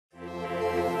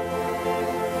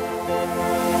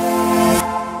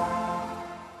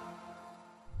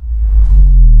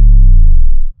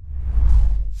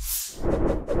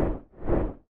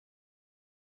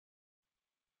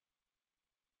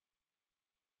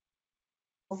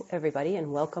Everybody,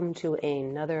 and welcome to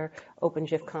another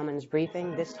OpenShift Commons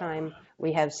briefing. This time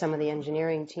we have some of the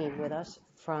engineering team with us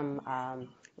from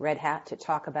Red Hat to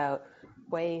talk about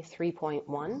Quay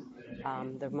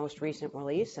 3.1, the most recent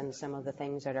release, and some of the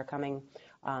things that are coming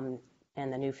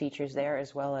and the new features there,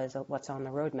 as well as what's on the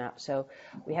roadmap. So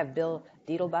we have Bill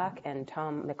Dettelback and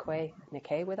Tom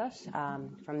McKay with us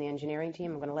from the engineering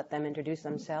team. I'm going to let them introduce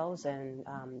themselves and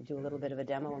do a little bit of a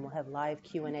demo, and we'll have live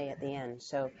Q&A at the end.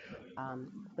 So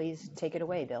please take it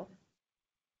away, Bill.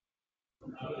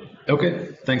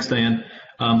 Okay, thanks, Diane.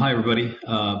 Hi, everybody.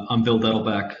 I'm Bill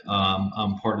Dettelback.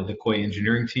 I'm part of the Quay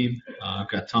Engineering team. I've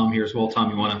got Tom here as well.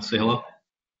 Tom, you want to say hello?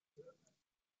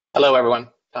 Hello, everyone.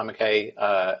 Tom McKay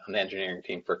on the engineering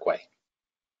team for Quay.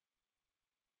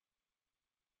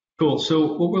 Cool.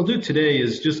 So what we'll do today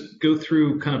is just go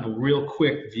through kind of a real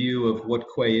quick view of what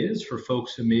Quay is for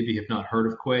folks who maybe have not heard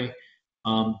of Quay.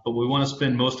 But we want to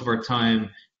spend most of our time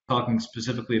talking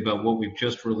specifically about what we've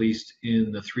just released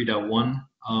in the 3.1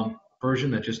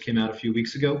 version that just came out a few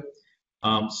weeks ago.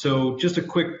 So just a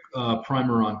quick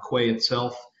primer on Quay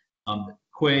itself.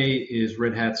 Quay is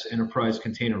Red Hat's enterprise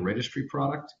container registry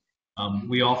product.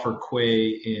 We offer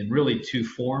Quay in really two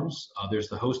forms. There's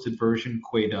the hosted version,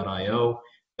 Quay.io,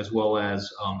 as well as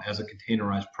a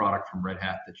containerized product from Red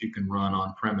Hat that you can run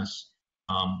on premise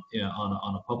on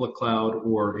a public cloud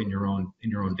or in your own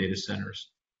data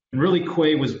centers. And really,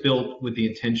 Quay was built with the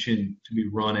intention to be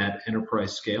run at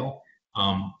enterprise scale.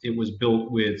 It was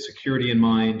built with security in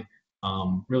mind,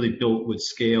 really built with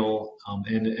scale,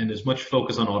 and as much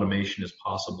focus on automation as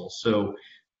possible. So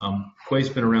Quay's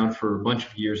been around for a bunch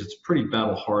of years. It's pretty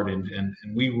battle hardened, and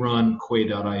we run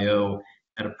Quay.io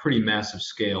at a pretty massive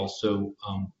scale. So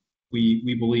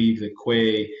we believe that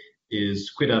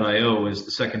Quay.io is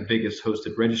the second biggest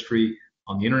hosted registry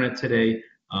on the internet today.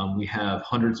 We have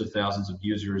hundreds of thousands of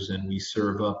users, and we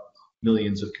serve up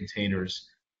millions of containers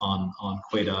on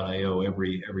Quay.io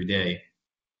every day.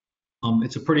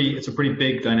 It's a pretty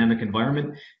big dynamic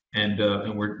environment, and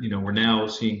we're now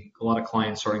seeing a lot of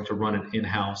clients starting to run it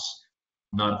in-house,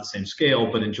 not at the same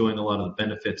scale, but enjoying a lot of the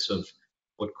benefits of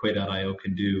what Quay.io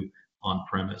can do on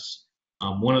premise.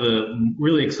 One of the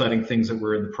really exciting things that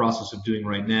we're in the process of doing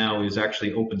right now is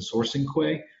actually open sourcing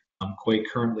Quay. Quay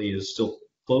currently is still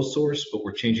closed source, but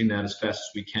we're changing that as fast as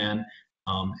we can,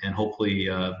 and hopefully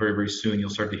very, very soon you'll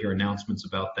start to hear announcements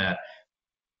about that.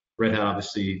 Red Hat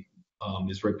obviously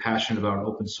is very passionate about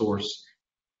open source,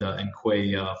 and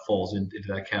Quay falls into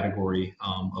that category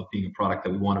of being a product that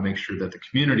we want to make sure that the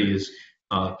community is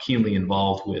keenly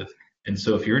involved with. And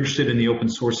so if you're interested in the open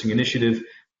sourcing initiative,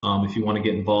 if you want to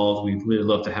get involved, we'd really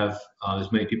love to have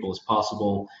as many people as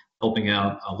possible helping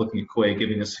out, looking at Quay,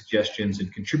 giving us suggestions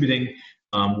and contributing.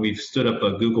 We've stood up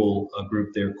a Google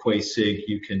group there, Quay SIG.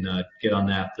 You can get on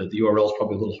that. The URL is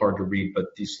probably a little hard to read, but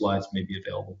these slides may be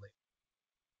available later.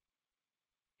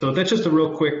 So that's just a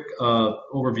real quick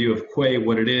overview of Quay,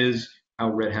 what it is, how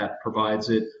Red Hat provides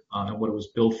it, and what it was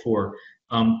built for.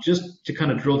 Just to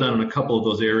kind of drill down on a couple of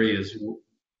those areas,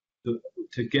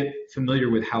 to get familiar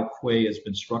with how Quay has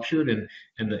been structured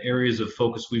and the areas of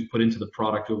focus we've put into the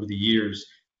product over the years.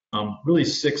 Really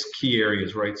 6 key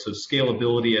areas, right? So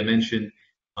scalability, I mentioned,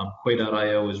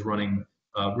 Quay.io is running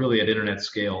really at internet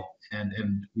scale, and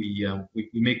we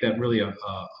make that really a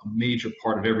major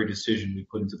part of every decision we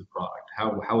put into the product.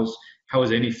 How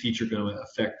is any feature going to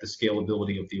affect the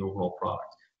scalability of the overall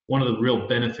product? One of the real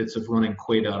benefits of running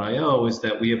Quay.io is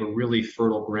that we have a really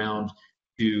fertile ground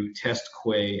to test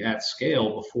Quay at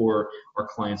scale before our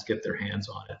clients get their hands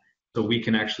on it. So we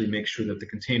can actually make sure that the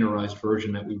containerized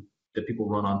version that people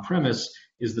run on premise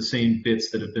is the same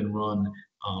bits that have been run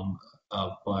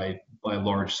by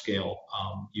large scale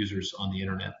users on the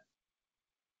internet.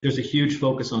 There's a huge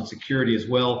focus on security as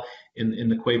well in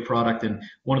the Quay product, and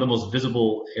one of the most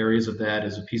visible areas of that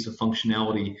is a piece of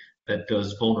functionality that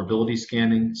does vulnerability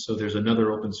scanning. So there's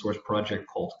another open source project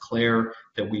called Claire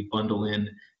that we bundle in,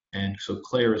 and so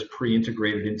Claire is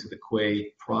pre-integrated into the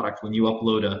Quay product. When you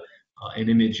upload an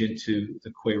image into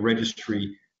the Quay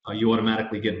registry, you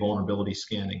automatically get vulnerability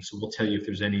scanning. So we'll tell you if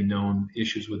there's any known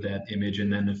issues with that image,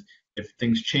 and then if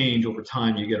things change over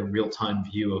time, you get a real-time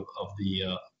view of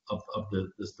the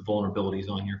vulnerabilities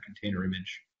on your container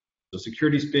image. So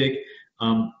security is big.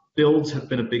 Builds have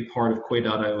been a big part of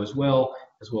Quay.io as well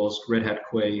as Red Hat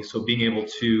Quay. So being able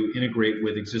to integrate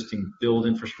with existing build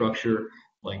infrastructure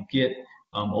like Git,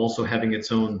 also having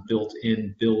its own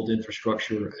built-in build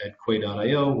infrastructure at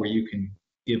Quay.io, where you can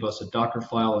give us a Docker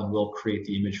file and we'll create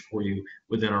the image for you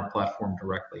within our platform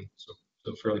directly. So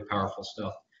fairly powerful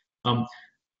stuff.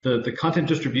 The content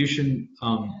distribution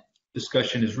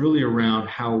discussion is really around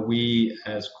how we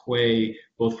as Quay,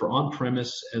 both for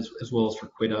on-premise as well as for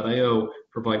Quay.io,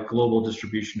 provide global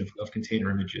distribution of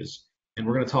container images. And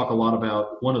we're going to talk a lot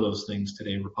about one of those things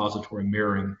today, repository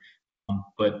mirroring.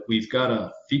 But we've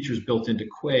got features built into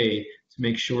Quay to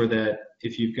make sure that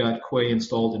if you've got Quay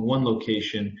installed in one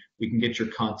location, we can get your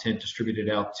content distributed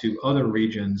out to other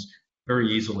regions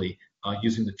very easily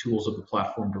using the tools of the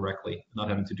platform directly, not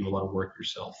having to do a lot of work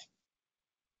yourself.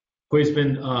 Quay's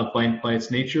been, by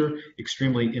its nature,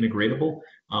 extremely integratable.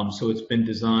 So it's been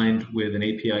designed with an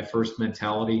API-first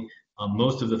mentality.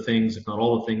 Most of the things, if not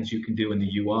all the things you can do in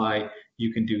the UI,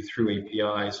 you can do through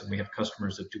APIs, and we have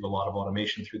customers that do a lot of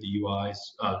automation through the UIs,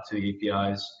 to the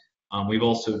APIs. We've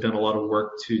also done a lot of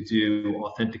work to do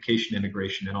authentication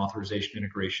integration and authorization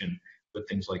integration with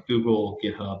things like Google,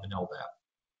 GitHub, and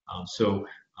LDAP. So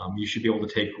you should be able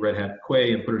to take Red Hat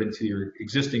Quay and put it into your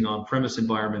existing on-premise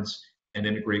environments and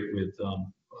integrate with a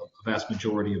vast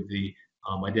majority of the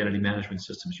identity management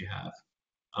systems you have.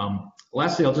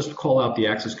 Lastly, I'll just call out the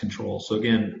access control. So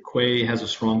again, Quay has a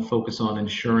strong focus on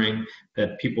ensuring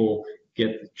that people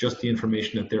get just the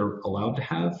information that they're allowed to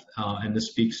have, and this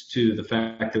speaks to the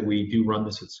fact that we do run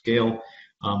this at scale.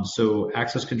 So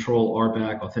access control,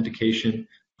 RBAC, authentication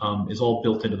is all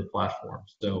built into the platform.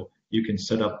 So you can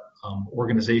set up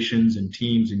organizations and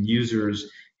teams and users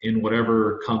in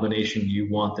whatever combination you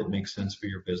want that makes sense for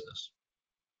your business.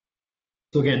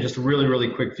 So again, just a really, really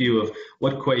quick view of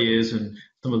what Quay is and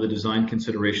some of the design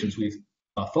considerations we've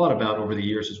thought about over the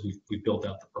years as we've built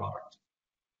out the product.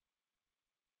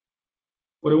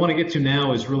 What I want to get to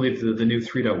now is really the new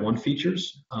 3.1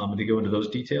 features, and to go into those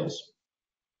details.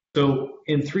 So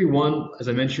in 3.1, as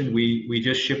I mentioned, we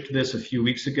just shipped this a few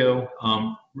weeks ago.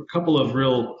 A couple of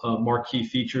real marquee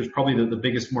features. Probably the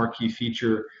biggest marquee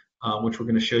feature, which we're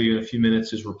going to show you in a few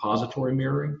minutes, is repository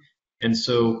mirroring. And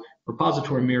so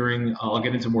repository mirroring, I'll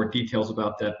get into more details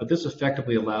about that, but this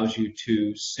effectively allows you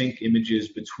to sync images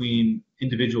between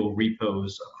individual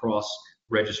repos across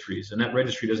registries, and that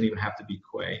registry doesn't even have to be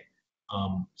Quay.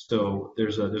 So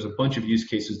there's a bunch of use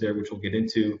cases there, which we'll get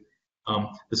into.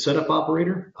 The setup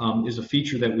operator is a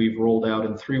feature that we've rolled out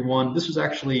in 3.1. This is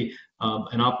actually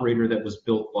an operator that was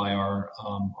built by our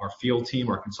field team,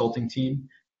 our consulting team,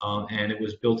 and it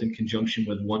was built in conjunction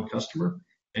with one customer.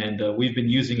 And we've been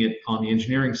using it on the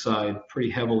engineering side pretty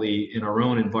heavily in our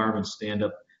own environment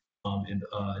stand-up and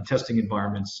testing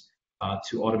environments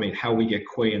to automate how we get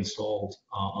Quay installed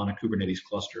on a Kubernetes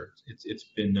cluster. It's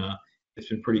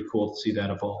been pretty cool to see that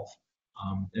evolve.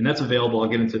 And that's available. I'll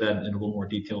get into that in a little more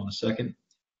detail in a second.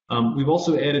 We've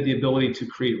also added the ability to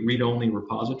create read-only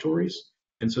repositories.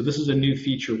 And so this is a new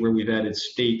feature where we've added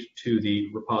state to the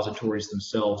repositories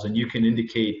themselves, and you can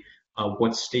indicate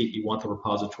what state you want the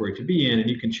repository to be in, and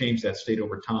you can change that state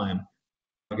over time.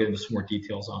 I'll get into some more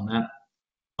details on that.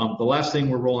 The last thing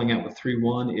we're rolling out with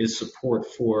 3.1 is support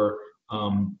for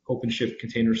OpenShift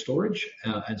container storage,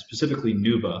 and specifically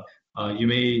Nuba. You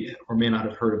may or may not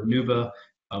have heard of Nuba,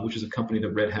 which is a company that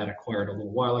Red Hat acquired a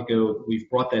little while ago. We've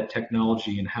brought that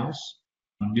technology in-house.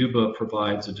 Nuba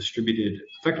provides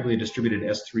effectively a distributed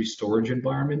S3 storage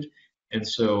environment. And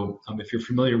so if you're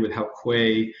familiar with how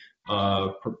Quay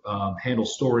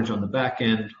handles storage on the back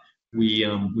end, we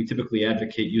typically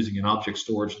advocate using an object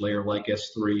storage layer like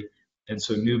S3. And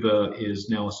so Nuba is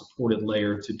now a supported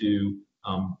layer to do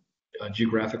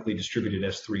geographically distributed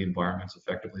S3 environments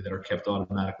effectively that are kept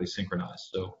automatically synchronized.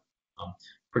 So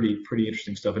pretty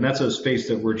interesting stuff. And that's a space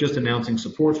that we're just announcing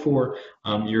support for.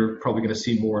 You're probably going to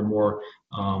see more and more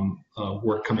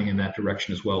work coming in that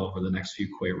direction as well over the next few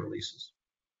Quay releases.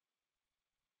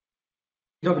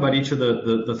 Talk about each of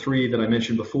the three that I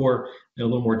mentioned before in a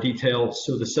little more detail.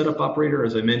 So the setup operator,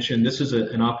 as I mentioned, this is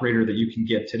an operator that you can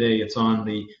get today. It's on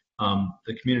the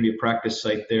community of practice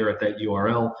site there at that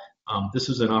URL. This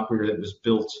is an operator that was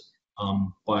built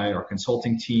by our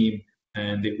consulting team,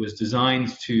 and it was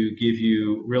designed to give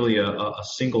you really a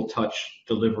single touch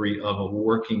delivery of a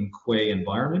working Quay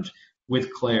environment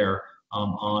with Claire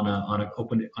on an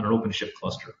OpenShift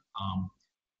cluster.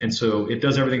 And so it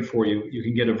does everything for you. You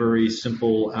can get a very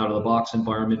simple out-of-the-box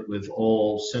environment with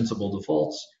all sensible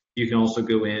defaults. You can also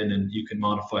go in and you can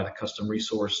modify the custom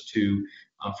resource to,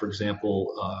 for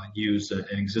example, use an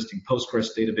existing Postgres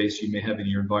database you may have in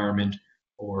your environment,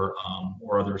 or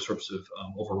other sorts of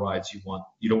overrides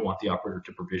you don't want the operator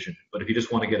to provision. But if you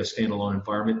just want to get a standalone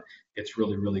environment, it's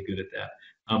really, really good at that.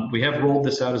 We have rolled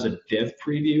this out as a dev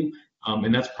preview,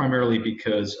 and that's primarily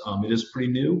because it is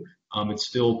pretty new. It's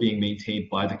still being maintained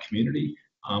by the community.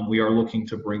 We are looking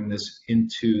to bring this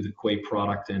into the Quay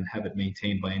product and have it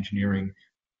maintained by engineering.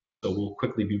 So we'll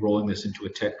quickly be rolling this into a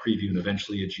tech preview and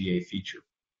eventually a GA feature.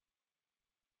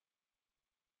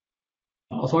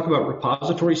 I'll talk about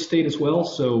repository state as well.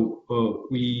 So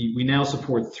we now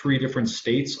support 3 different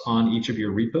states on each of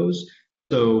your repos.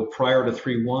 So prior to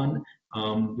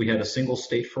 3.1, we had a single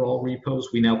state for all repos.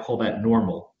 We now call that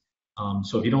normal.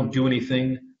 So if you don't do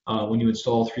anything when you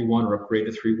install 3.1 or upgrade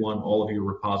to 3.1, all of your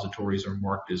repositories are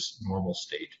marked as normal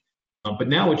state. But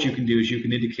now what you can do is you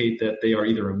can indicate that they are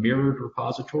either a mirrored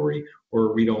repository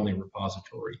or a read-only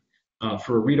repository.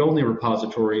 For a read-only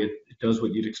repository, it does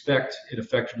what you'd expect. It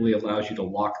effectively allows you to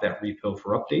lock that repo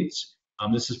for updates.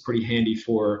 This is pretty handy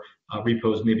for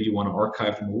repos. Maybe you want to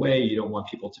archive them away. You don't want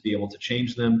people to be able to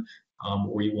change them,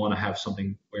 or you want to have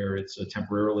something where it's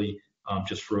temporarily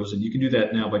just frozen. You can do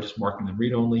that now by just marking them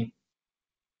read-only.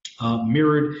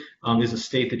 Mirrored is a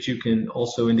state that you can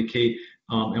also indicate.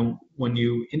 And when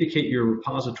you indicate your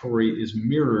repository is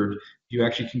mirrored, you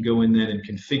actually can go in then and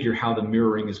configure how the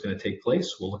mirroring is going to take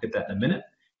place. We'll look at that in a minute.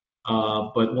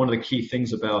 But one of the key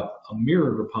things about a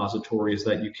mirrored repository is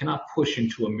that you cannot push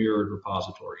into a mirrored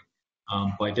repository.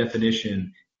 By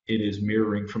definition, it is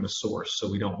mirroring from a source, so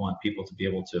we don't want people to be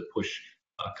able to push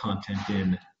content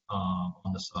in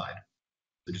on the side.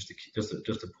 So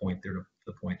just a point there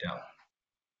to point out.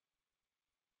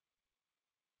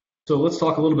 So let's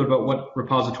talk a little bit about what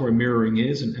repository mirroring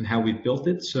is and how we've built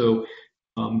it. So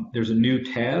there's a new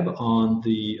tab on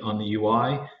the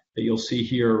UI that you'll see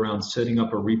here around setting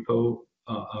up a repo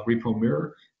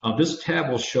mirror. This tab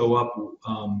will show up.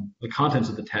 The contents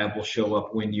of the tab will show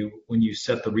up when you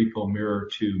set the repo mirror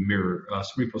to mirror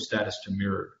repo status to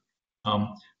mirrored.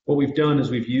 What we've done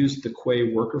is we've used the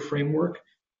Quay worker framework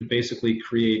to basically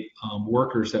create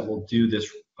workers that will do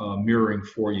this mirroring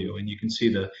for you, and you can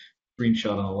see the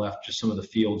screenshot on the left, just some of the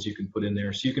fields you can put in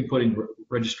there. So you can put in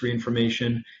registry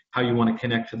information, how you want to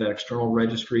connect to that external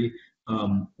registry,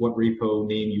 what repo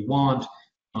name you want,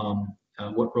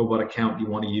 what robot account you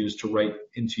want to use to write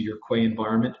into your Quay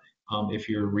environment. If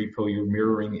your repo you're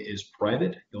mirroring is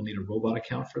private, you'll need a robot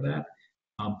account for that.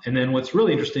 And then what's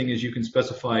really interesting is you can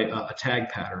specify a tag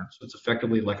pattern. So it's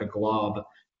effectively like a glob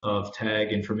of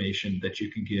tag information that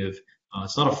you can give.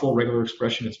 It's not a full regular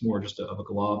expression, it's more just of a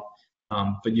glob.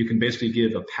 But you can basically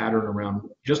give a pattern around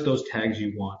just those tags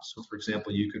you want. So for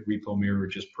example, you could repo mirror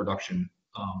just production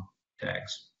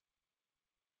tags.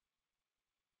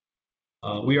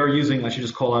 We are using, I should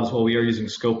just call out as well, we are using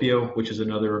Scopio, which is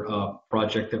another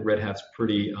project that Red Hat's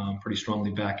pretty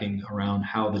strongly backing around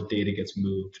how the data gets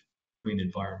moved between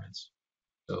environments.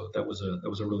 So that was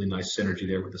a really nice synergy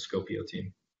there with the Scopio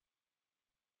team.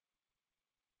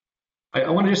 I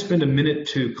want to just spend a minute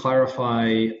to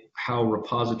clarify how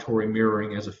repository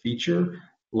mirroring as a feature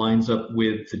lines up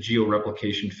with the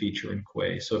geo-replication feature in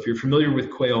Quay. So if you're familiar with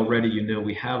Quay already, you know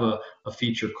we have a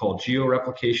feature called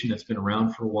geo-replication that's been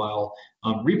around for a while.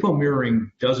 Repo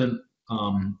mirroring doesn't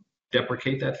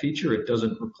deprecate that feature. It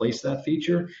doesn't replace that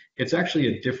feature. It's actually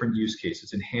a different use case.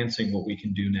 It's enhancing what we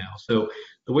can do now. So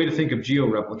the way to think of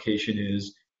geo-replication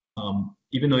is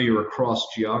even though you're across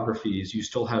geographies, you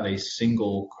still have a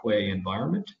single Quay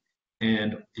environment,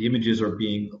 and the images are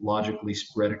being logically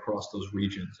spread across those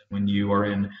regions. When you are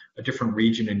in a different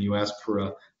region and you ask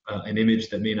for an image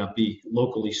that may not be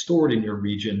locally stored in your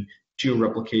region,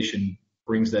 geo-replication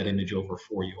brings that image over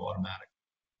for you automatically.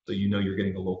 So you know you're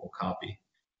getting a local copy.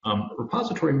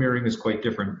 Repository mirroring is quite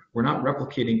different. We're not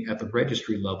replicating at the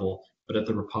registry level, but at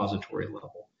the repository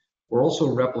level. We're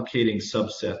also replicating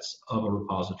subsets of a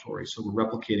repository. So we're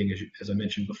replicating, as I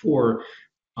mentioned before,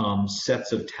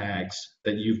 sets of tags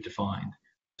that you've defined.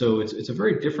 So it's a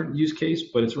very different use case,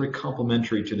 but it's very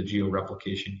complementary to the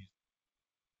geo-replication.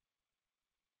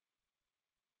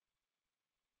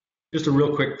 Just a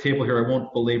real quick table here. I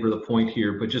won't belabor the point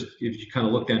here, but just if you kind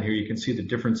of look down here, you can see the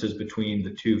differences between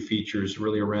the two features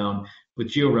really around. With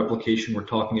geo-replication, we're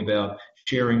talking about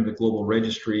sharing the global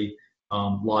registry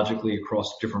logically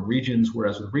across different regions,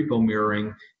 whereas with repo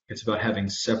mirroring, it's about having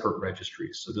separate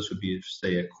registries. So this would be,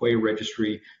 say, a Quay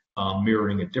registry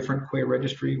mirroring a different Quay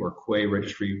registry, or Quay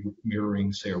registry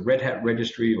mirroring, say, a Red Hat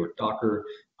registry or Docker.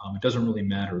 It doesn't really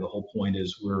matter. The whole point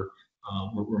is we're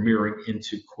mirroring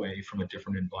into Quay from a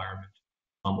different environment.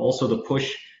 Also, the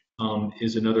push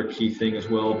is another key thing as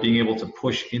well, being able to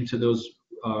push into those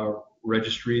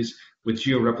registries. With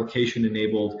geo-replication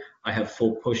enabled, I have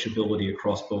full push ability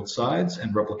across both sides,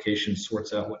 and replication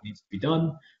sorts out what needs to be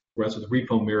done. Whereas with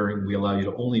repo mirroring, we allow you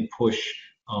to only push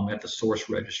at the source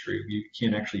registry. You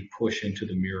can't actually push into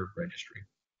the mirrored registry.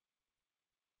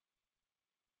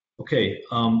 Okay,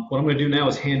 what I'm going to do now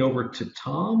is hand over to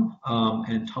Tom,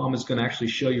 and Tom is going to actually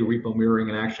show you repo mirroring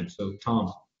in action. So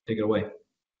Tom, take it away.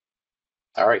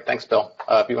 All right, thanks, Bill.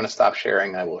 If you want to stop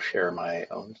sharing, I will share my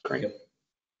own screen. Yep.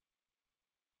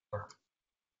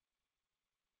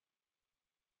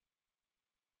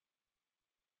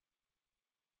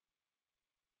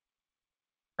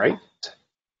 right?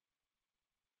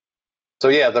 So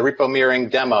yeah, the repo mirroring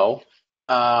demo.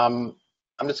 I'm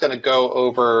just going to go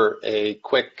over a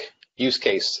quick use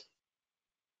case.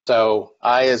 So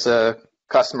I, as a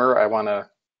customer, I want to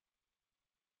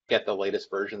get the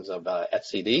latest versions of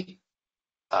etcd.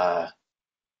 And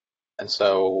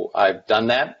so I've done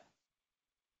that.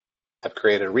 I've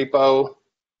created a repo,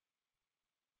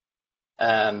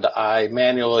 and I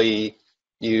manually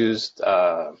used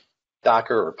Docker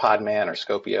or Podman or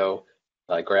Scopio.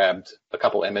 I grabbed a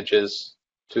couple images,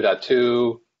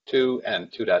 2.2.2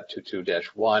 and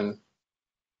 2.22-1,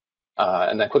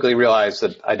 and then quickly realized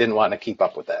that I didn't want to keep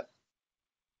up with that.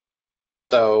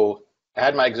 So I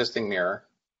had my existing mirror.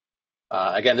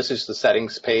 Again, this is the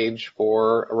settings page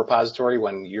for a repository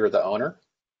when you're the owner.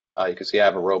 You can see I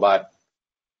have a robot,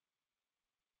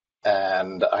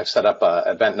 and I've set up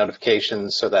event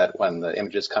notifications so that when the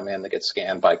images come in, they get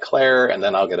scanned by Claire, and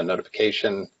then I'll get a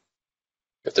notification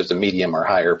if there's a medium or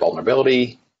higher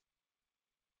vulnerability.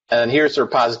 And here's the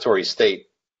repository state.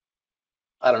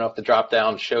 I don't know if the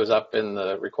dropdown shows up in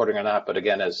the recording or not, but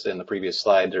again, as in the previous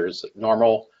slide, there's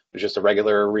normal, there's just a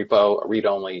regular repo, a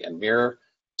read-only, and mirror.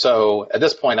 So at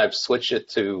this point, I've switched it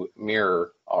to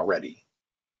mirror already.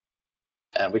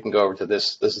 And we can go over to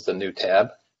this. This is the new tab.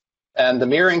 And the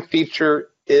mirroring feature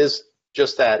is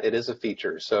just that. It is a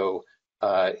feature. So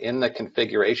in the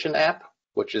configuration app,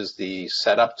 which is the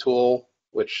setup tool,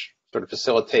 which sort of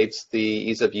facilitates the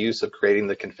ease of use of creating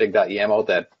the config.yaml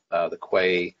that the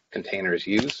Quay containers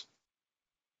use,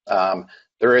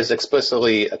 there is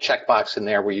explicitly a checkbox in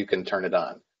there where you can turn it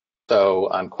on. So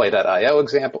on Quay.io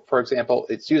example, for example,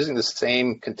 it's using the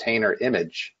same container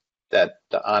image that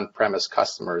the on-premise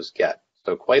customers get.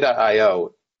 So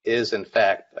Quay.io is in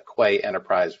fact a Quay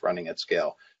enterprise running at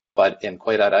scale, but in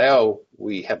Quay.io,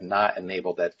 we have not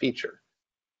enabled that feature.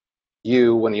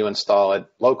 When you install it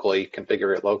locally,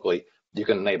 configure it locally, you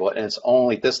can enable it, and it's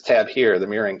only this tab here, the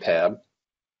mirroring tab,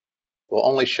 will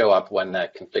only show up when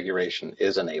that configuration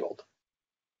is enabled.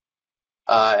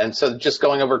 And so just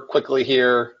going over quickly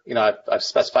here, I've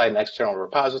specified an external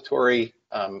repository,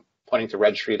 pointing to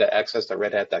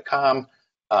registry.access.redhat.com.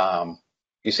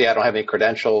 You see I don't have any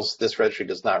credentials. This registry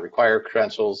does not require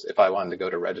credentials. If I wanted to go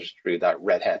to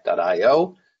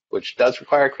registry.redhat.io, which does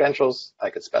require credentials,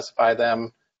 I could specify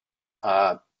them.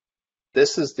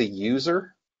 This is the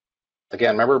user.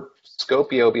 Again, remember,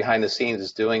 Scopio behind the scenes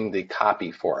is doing the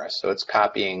copy for us. So it's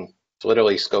copying, it's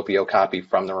literally Scopio copy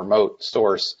from the remote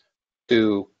source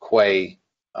to Quay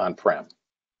on-prem.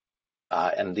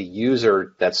 And the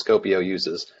user that Scopio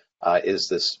uses is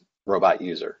this robot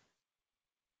user.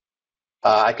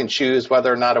 I can choose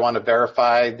whether or not I want to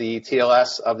verify the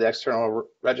TLS of the external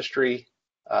registry.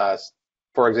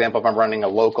 For example, if I'm running a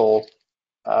local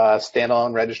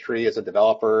standalone registry as a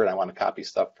developer and I want to copy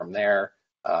stuff from there,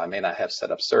 I may not have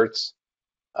set up certs.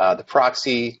 The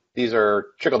proxy, these are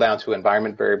trickle down to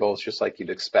environment variables, just like you'd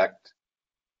expect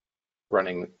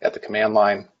running at the command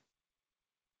line.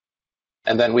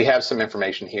 And then we have some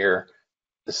information here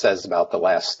that says about the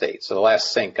last state. So the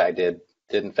last sync I did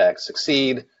in fact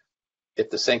succeed. If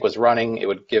the sync was running, it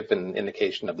would give an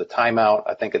indication of the timeout.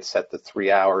 I think it's set to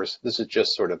 3 hours. This is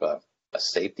just sort of a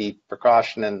safety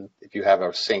precaution. And if you have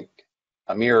a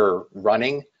mirror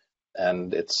running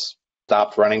and it's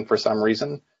stopped running for some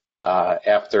reason,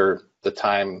 after the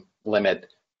time limit,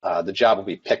 the job will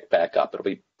be picked back up. It'll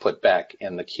be put back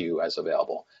in the queue as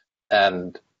available.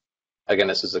 And again,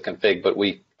 this is a config, but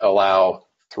we allow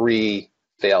 3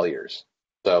 failures.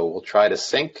 So we'll try to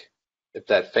sync. If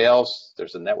that fails,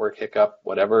 there's a network hiccup,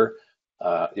 whatever,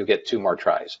 you'll get 2 more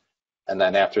tries. And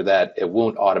then after that, it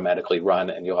won't automatically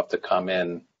run, and you'll have to come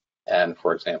in and,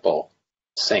 for example,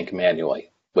 sync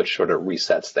manually, which sort of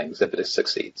resets things if it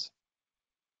succeeds.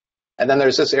 And then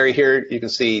there's this area here, you can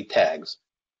see tags.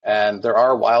 And there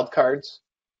are wildcards.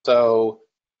 So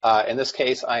in this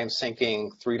case, I am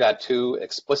syncing 3.2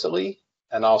 explicitly,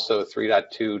 and also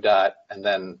 3.2 and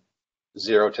then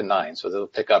 0 to 9. So they'll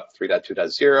pick up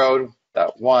 3.2.0,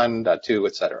 .1, .2,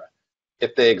 etc.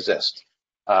 if they exist.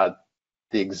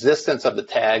 The existence of the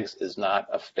tags is not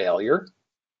a failure.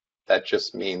 That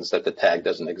just means that the tag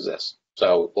doesn't exist.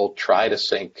 So we'll try to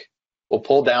sync. We'll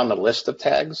pull down the list of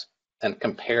tags and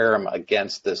compare them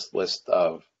against this list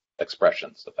of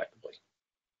expressions effectively.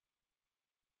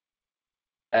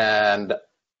 And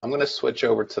I'm going to switch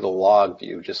over to the log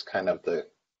view, just kind of to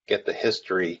get the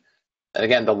history. And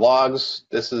again, the logs,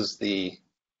 this is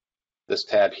this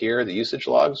tab here, the usage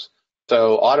logs.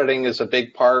 So auditing is a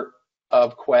big part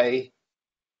of Quay.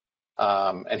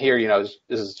 And here,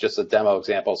 this is just a demo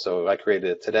example. So if I created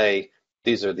it today,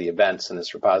 these are the events in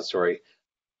this repository.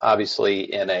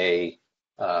 Obviously, in a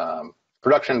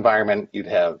production environment, you'd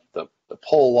have the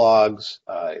pull logs.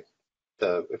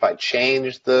 If I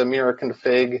change the mirror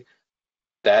config,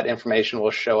 that information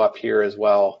will show up here as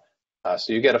well.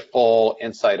 So you get a full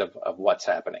insight of what's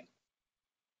happening.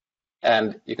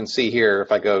 And you can see here,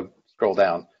 if I scroll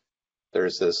down,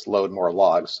 there's this load more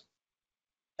logs.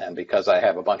 And because I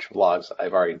have a bunch of logs,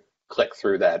 I've already clicked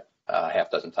through that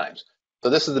half dozen times. So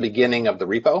this is the beginning of the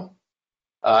repo.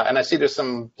 And I see there's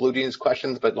some Blue Jeans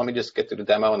questions, but let me just get to the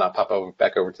demo and I'll pop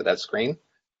back over to that screen.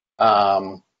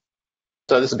 So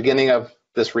this is the beginning of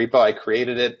this repo. I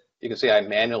created it. You can see I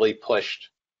manually pushed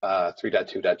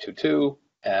 3.2.22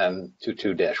 and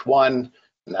 2.2-1.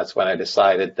 And that's when I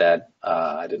decided that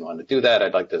I didn't want to do that.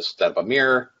 I'd like to set up a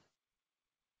mirror.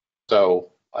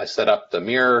 So I set up the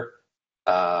mirror,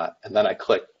 and then I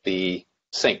clicked the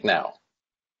sync now.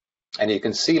 And you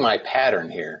can see my pattern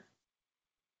here.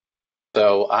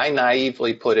 So I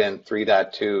naively put in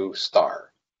 3.2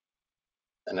 star.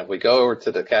 And if we go over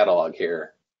to the catalog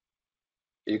here,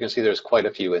 you can see there's quite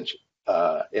a few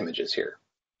images here.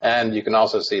 And you can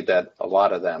also see that a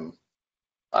lot of them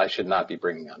I should not be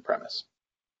bringing on premise.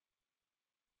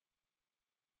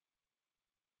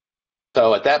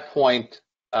 So at that point,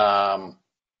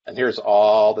 and here's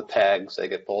all the tags that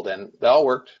get pulled in. They all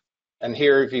worked. And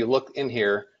here, if you look in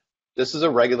here, this is a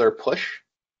regular push.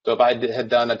 So if I had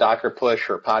done a Docker push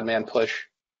or Podman push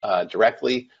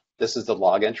directly, this is the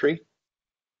log entry.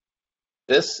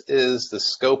 This is the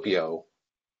Scopio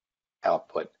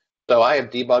output. So I have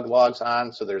debug logs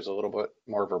on, so there's a little bit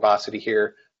more verbosity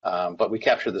here, but we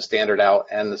capture the standard out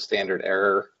and the standard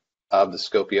error of the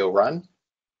Scopio run.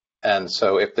 And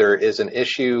so if there is an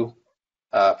issue,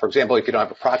 for example, if you don't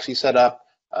have a proxy set up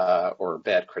or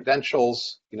bad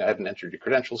credentials, haven't entered your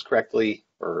credentials correctly,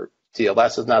 or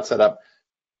TLS is not set up,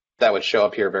 that would show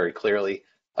up here very clearly.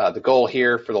 The goal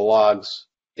here for the logs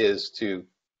is to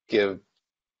give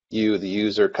you, the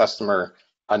user, customer,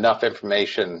 enough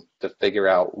information to figure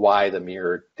out why the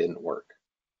mirror didn't work.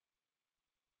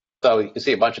 So you can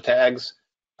see a bunch of tags.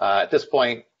 At this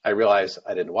point, I realized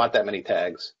I didn't want that many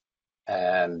tags,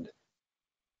 and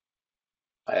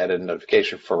I added a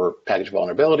notification for package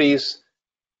vulnerabilities,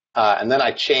 and then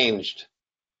I changed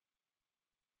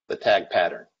the tag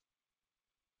pattern.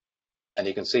 And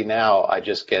you can see now I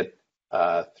just get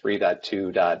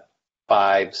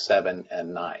 3.2.5, 7,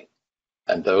 and 9.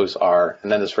 And those are,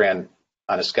 and then this ran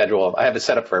on a schedule of, I have it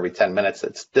set up for every 10 minutes.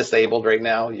 It's disabled right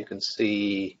now. You can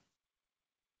see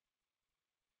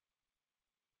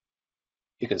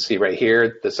right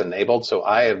here, this enabled. So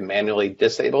I have manually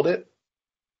disabled it.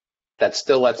 That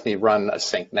still lets me run a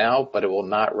sync now, but it will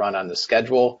not run on the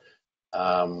schedule,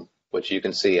 which you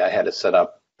can see I had it set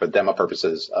up for demo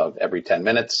purposes of every 10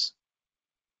 minutes.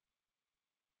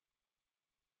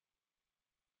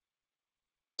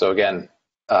 So again,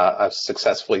 I've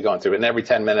successfully gone through it. And every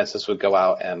 10 minutes, this would go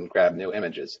out and grab new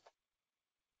images.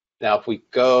 Now, if we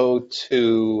go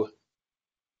to,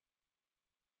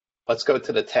 let's go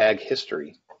to the tag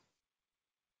history.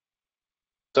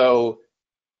 So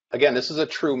again, this is a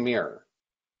true mirror.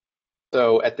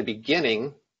 So at the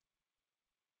beginning,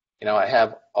 I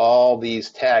have all these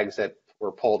tags that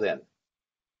were pulled in.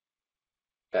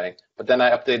 Okay, but then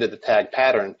I updated the tag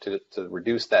pattern to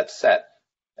reduce that set.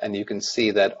 And you can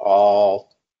see that all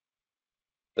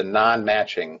the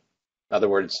non-matching, in other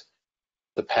words,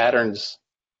 the patterns,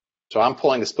 so I'm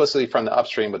pulling explicitly from the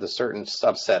upstream with a certain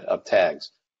subset of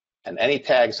tags. And any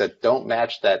tags that don't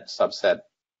match that subset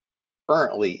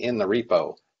currently in the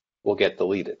repo will get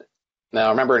deleted. Now,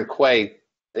 remember in Quay,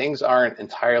 things aren't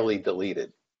entirely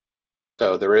deleted.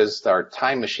 So there is our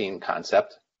time machine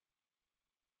concept.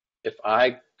 If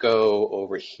I go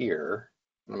over here,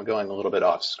 I'm going a little bit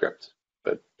off script,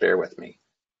 but bear with me.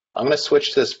 I'm going to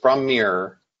switch this from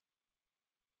mirror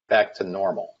back to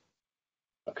normal,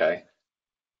 okay?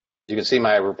 You can see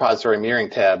my repository mirroring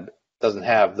tab doesn't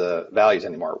have the values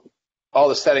anymore. All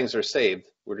the settings are saved,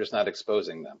 we're just not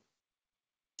exposing them.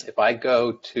 If I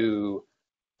go to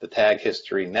the tag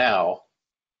history now,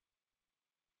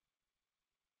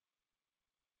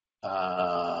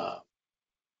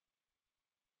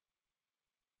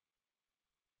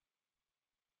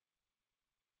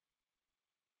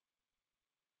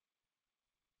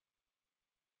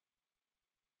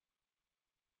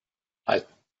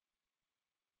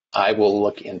 I will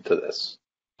look into this,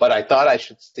 but I thought I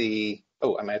should see,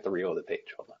 oh, I might have to reload the page,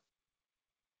 hold on.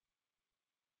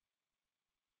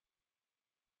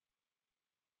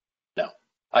 No,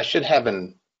 I should have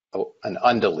an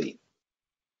undelete.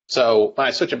 So when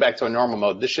I switch it back to a normal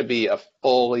mode, this should be a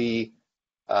fully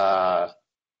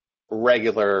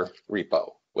regular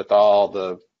repo with all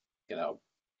the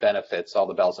benefits, all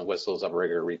the bells and whistles of a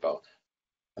regular repo.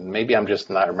 And maybe I'm just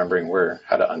not remembering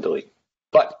how to undelete.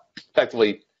 But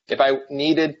effectively, if I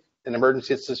needed an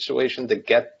emergency situation to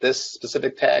get this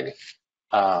specific tag,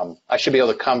 I should be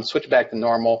able to switch back to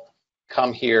normal,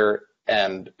 come here,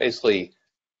 and basically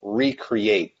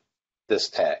recreate this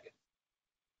tag.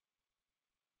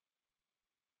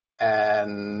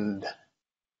 And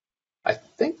I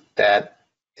think that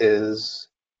is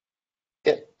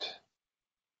it.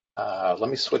 Let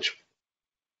me switch.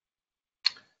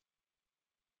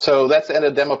 So that's the end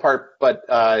of the demo part, but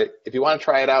if you want to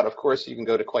try it out, of course, you can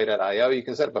go to Quay.io. You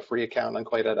can set up a free account on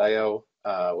Quay.io,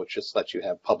 which just lets you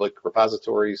have public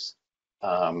repositories.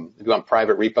 If you want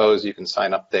private repos, you can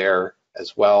sign up there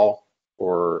as well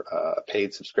for a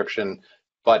paid subscription.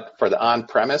 But for the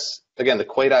on-premise, again, the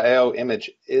Quay.io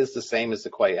image is the same as the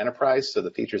Quay Enterprise, so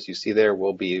the features you see there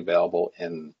will be available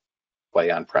in Quay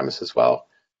on-premise as well.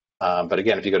 But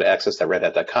again, if you go to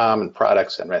access.redhat.com and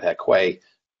products and Red Hat Quay,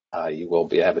 you will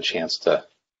have a chance to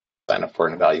sign up for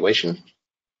an evaluation.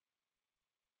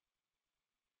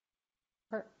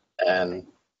 And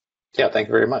yeah, thank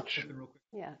you very much.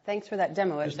 Yeah, thanks for that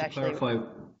demo. Just to clarify.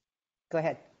 Go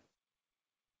ahead.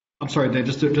 I'm sorry, Dave,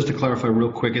 just to clarify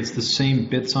real quick, it's the same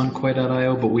bits on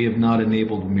Quay.io, but we have not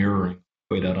enabled mirroring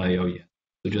Quay.io yet.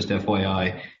 So just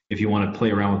FYI, if you want to play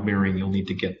around with mirroring, you'll need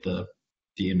to get the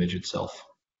image itself.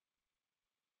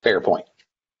 Fair point.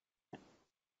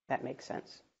 That makes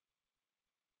sense.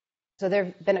 So there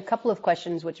have been a couple of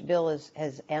questions which Bill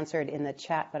has answered in the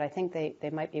chat, but I think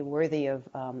they might be worthy of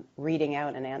reading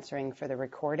out and answering for the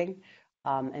recording.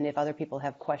 And if other people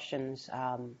have questions,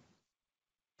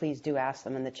 please do ask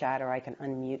them in the chat, or I can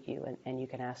unmute you and you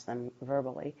can ask them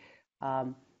verbally.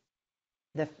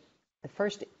 The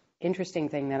first interesting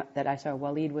thing that I saw,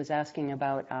 Waleed was asking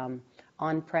about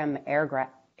on-prem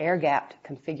air-gapped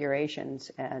configurations,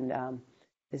 and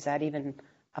is that even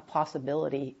a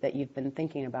possibility that you've been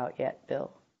thinking about yet,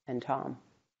 Bill and Tom?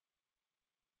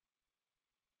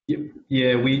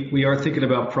 Yeah, we are thinking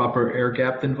about proper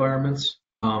air-gapped environments.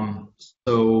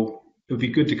 So it would be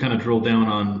good to kind of drill down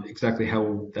on exactly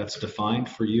how that's defined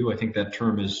for you. I think that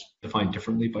term is defined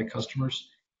differently by customers.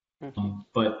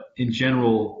 But in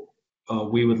general,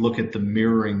 we would look at the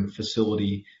mirroring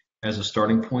facility as a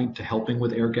starting point to helping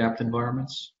with air-gapped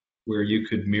environments, where you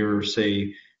could mirror,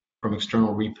 say, from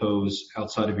external repos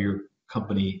outside of your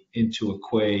company into a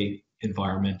Quay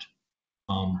environment,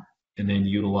 and then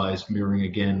utilize mirroring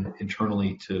again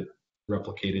internally to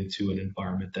replicate into an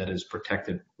environment that is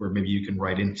protected, where maybe you can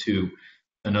write into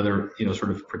another, sort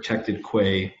of protected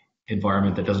Quay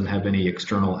environment that doesn't have any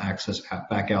external access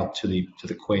back out to the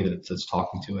Quay that's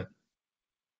talking to it.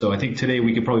 So I think today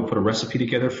we could probably put a recipe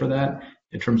together for that.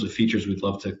 In terms of features, we'd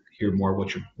love to hear more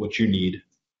what you need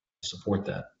to support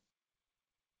that.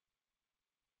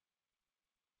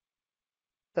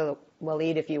 So,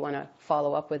 Waleed, if you want to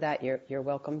follow up with that, you're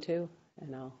welcome to,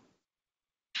 and I'll.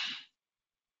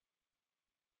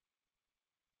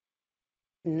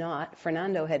 Not.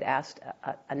 Fernando had asked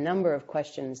a number of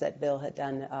questions that Bill had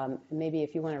done. Maybe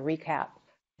if you want to recap,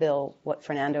 Bill, what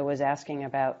Fernando was asking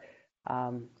about.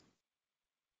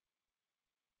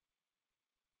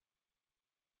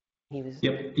 He was.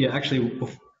 Yep. Yeah. Actually.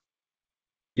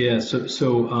 Yeah.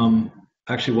 So.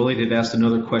 Actually, Waleed had asked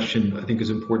another question I think is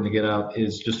important to get out,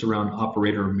 is just around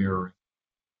operator mirroring.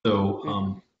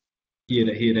 So he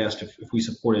had asked if we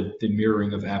supported the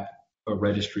mirroring of app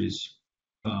registries,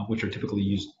 which are typically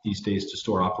used these days to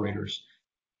store operators.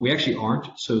 We actually aren't.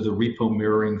 So the repo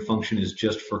mirroring function is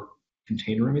just for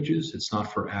container images. It's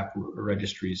not for app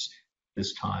registries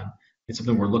this time. It's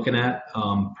something we're looking at.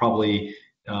 We'll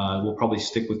probably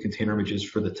stick with container images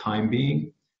for the time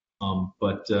being,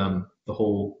 but the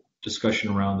whole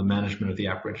discussion around the management of the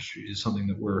app registry is something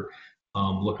that we're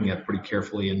looking at pretty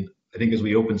carefully. And I think as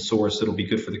we open source, it'll be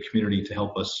good for the community to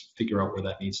help us figure out where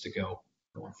that needs to go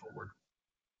going forward.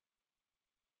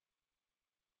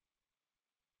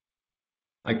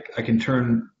 I can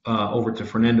turn over to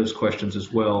Fernando's questions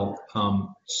as well.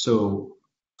 So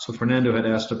Fernando had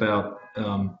asked about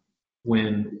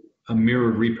when a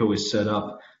mirrored repo is set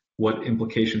up, what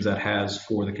implications that has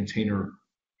for the container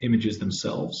images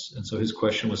themselves. And so his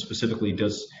question was specifically,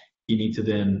 does he need to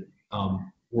then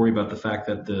worry about the fact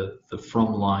that the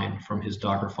from line from his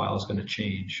Docker file is going to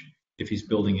change if he's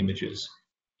building images?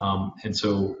 And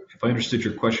so if I understood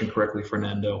your question correctly,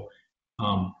 Fernando,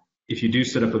 if you do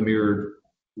set up a mirrored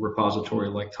repository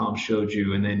like Tom showed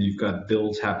you, and then you've got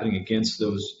builds happening against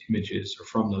those images or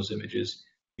from those images,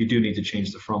 you do need to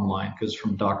change the from line, because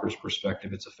from Docker's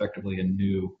perspective, it's effectively a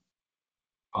new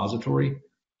repository.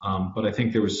 But I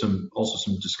think there was also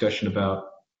some discussion about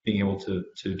being able to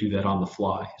do that on the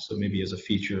fly. So maybe as a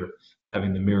feature,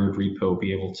 having the mirrored repo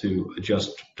be able to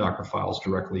adjust Docker files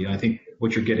directly. And I think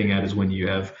what you're getting at is when you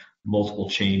have multiple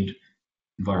chained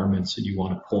environments and you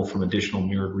want to pull from additional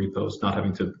mirrored repos, not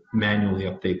having to manually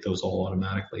update those all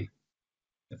automatically.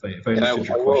 If I understood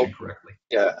your question correctly.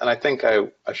 Yeah, and I think I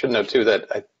should know too that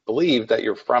I believe that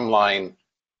your from line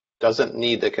doesn't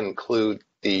need to include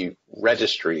the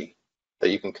registry, that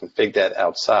you can configure that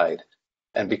outside.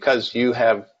 And because you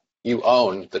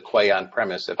own the Quay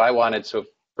on-premise, if I wanted to,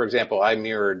 for example, I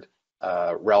mirrored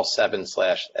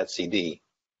rel7/etcd.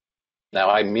 Now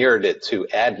I mirrored it to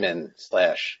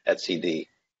admin/etcd,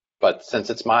 but since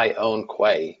it's my own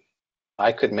Quay,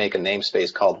 I could make a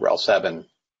namespace called rel7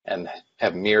 and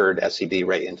have mirrored etcd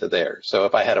right into there. So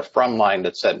if I had a from line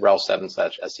that said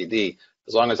rel7/etcd,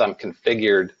 as long as I'm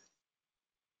configured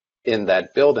in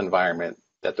that build environment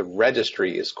that the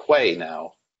registry is Quay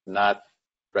now, not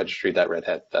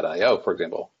registry.redhat.io, for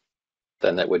example,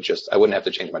 then I wouldn't have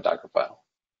to change my Docker file.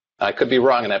 I could be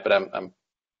wrong in that, but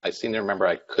I seem to remember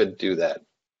I could do that,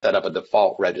 set up a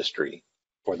default registry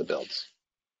for the builds.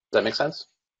 Does that make sense?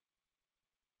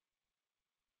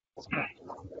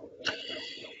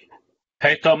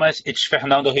 Hey Thomas, it's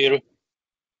Fernando here.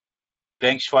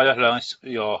 Thanks for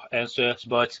your answers,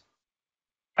 but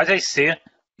as I see,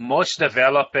 most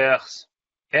developers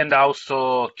and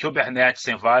also Kubernetes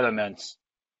environments,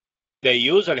 they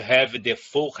usually have the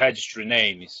full registry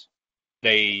names.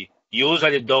 They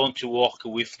usually don't work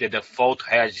with the default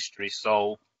registry,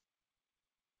 so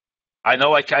I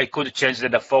know I could change the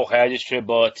default registry,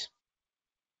 but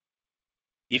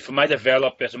if my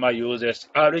developers, my users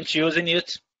aren't using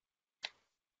it,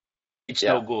 it's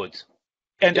no good.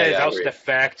 And there is also the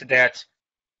fact that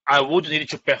I would need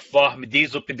to perform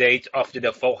this update of the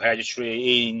default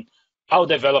registry in all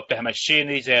developer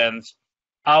machines and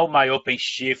all my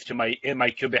OpenShift and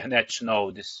my Kubernetes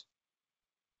nodes.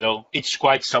 So it's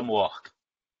quite some work.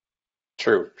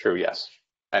 True, yes.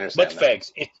 I understand. But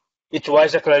thanks. It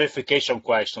was a clarification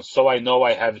question, so I know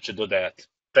I have to do that.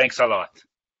 Thanks a lot.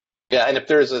 Yeah, and if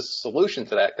there's a solution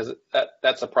to that, because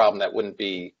that's a problem that wouldn't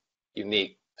be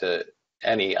unique to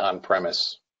any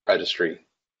on-premise registry,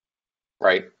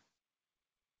 right?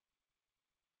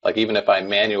 Like even if I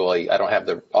don't have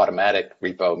the automatic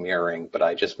repo mirroring, but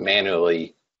I just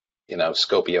manually,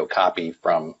 Scopio copy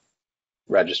from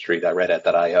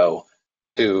registry.redhat.io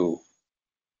to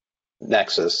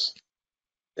Nexus,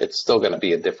 it's still going to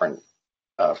be a different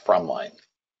from line.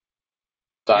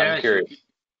 So I'm curious.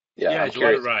 Yeah, I'm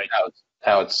curious right.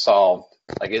 how it's solved.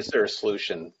 Like, is there a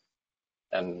solution?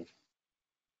 And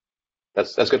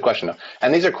that's a good question.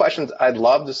 And these are questions I'd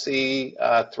love to see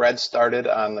threads started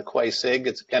on the Quay SIG.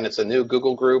 It's a new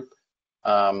Google group,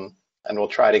 and we'll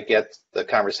try to get the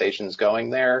conversations going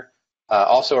there.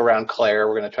 Also around Claire,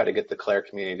 we're going to try to get the Claire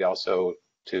community also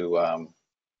to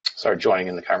start joining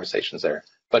in the conversations there.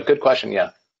 But good question,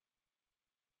 yeah.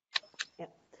 Yeah,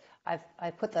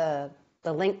 I put the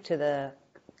link to the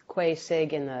Quay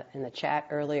SIG in the chat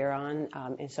earlier on,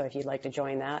 and so if you'd like to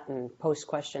join that and post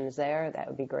questions there, that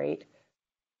would be great.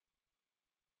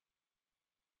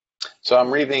 So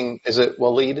I'm reading, is it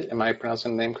Waleed? Am I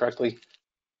pronouncing the name correctly?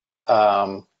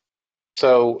 So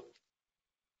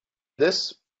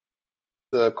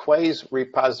the Quay's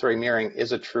repository mirroring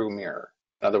is a true mirror.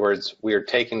 In other words, we are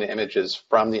taking the images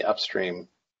from the upstream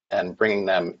and bringing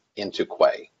them into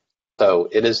Quay. So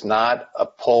it is not a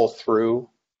pull through.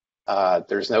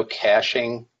 There's no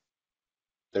caching.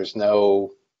 There's no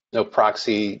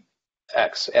proxy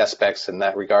aspects in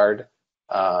that regard.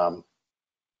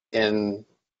 In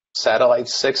Satellite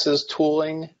 6's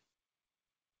tooling,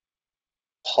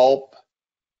 Pulp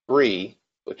 3,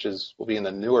 which will be in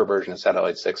the newer version of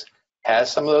Satellite 6, has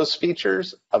some of those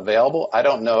features available. I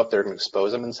don't know if they're going to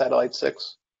expose them in Satellite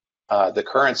 6. The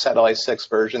current Satellite 6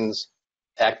 versions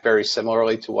act very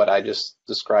similarly to what I just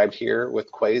described here with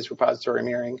Quay's repository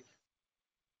mirroring.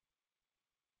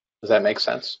 Does that make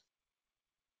sense?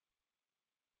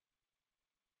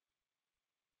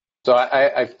 So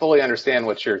I fully understand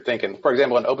what you're thinking. For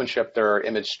example, in OpenShift, there are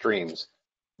image streams,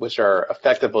 which are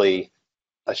effectively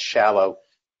a shallow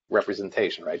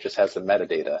representation, right? Just has the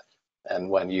metadata.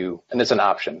 And it's an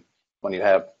option. When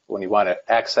you want to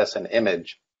access an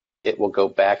image, it will go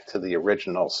back to the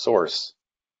original source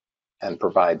and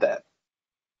provide that.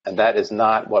 And that is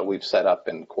not what we've set up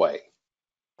in Quay.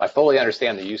 I fully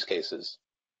understand the use cases.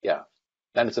 Yeah.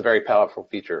 And it's a very powerful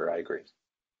feature, I agree.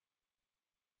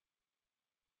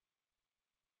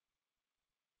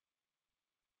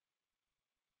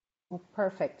 Well,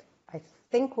 perfect. I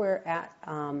think we're at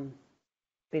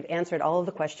we've answered all of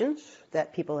the questions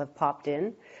that people have popped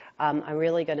in. I'm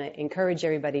really going to encourage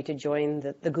everybody to join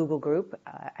the Google group,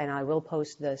 and I will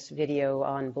post this video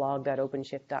on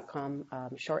blog.openshift.com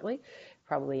shortly,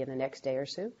 probably in the next day or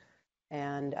so.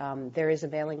 And there is a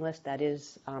mailing list that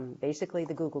is basically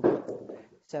the Google group.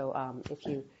 So if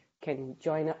you can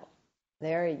join up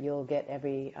there, you'll get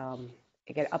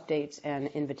get updates and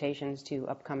invitations to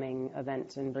upcoming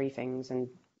events and briefings and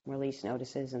release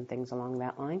notices and things along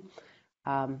that line.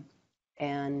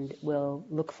 And we'll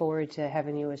look forward to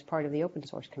having you as part of the open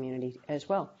source community as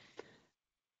well.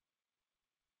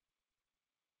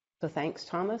 So thanks,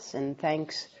 Thomas, and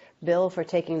thanks, Bill, for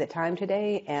taking the time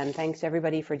today, and thanks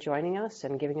everybody for joining us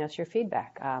and giving us your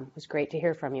feedback. It was great to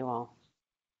hear from you all.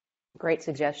 Great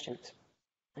suggestions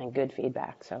and good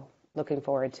feedback. So looking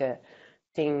forward to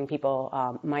seeing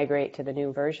people migrate to the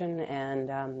new version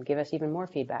and give us even more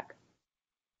feedback.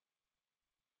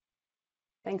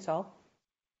 Thanks all.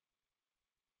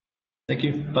 Thank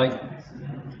you. Bye.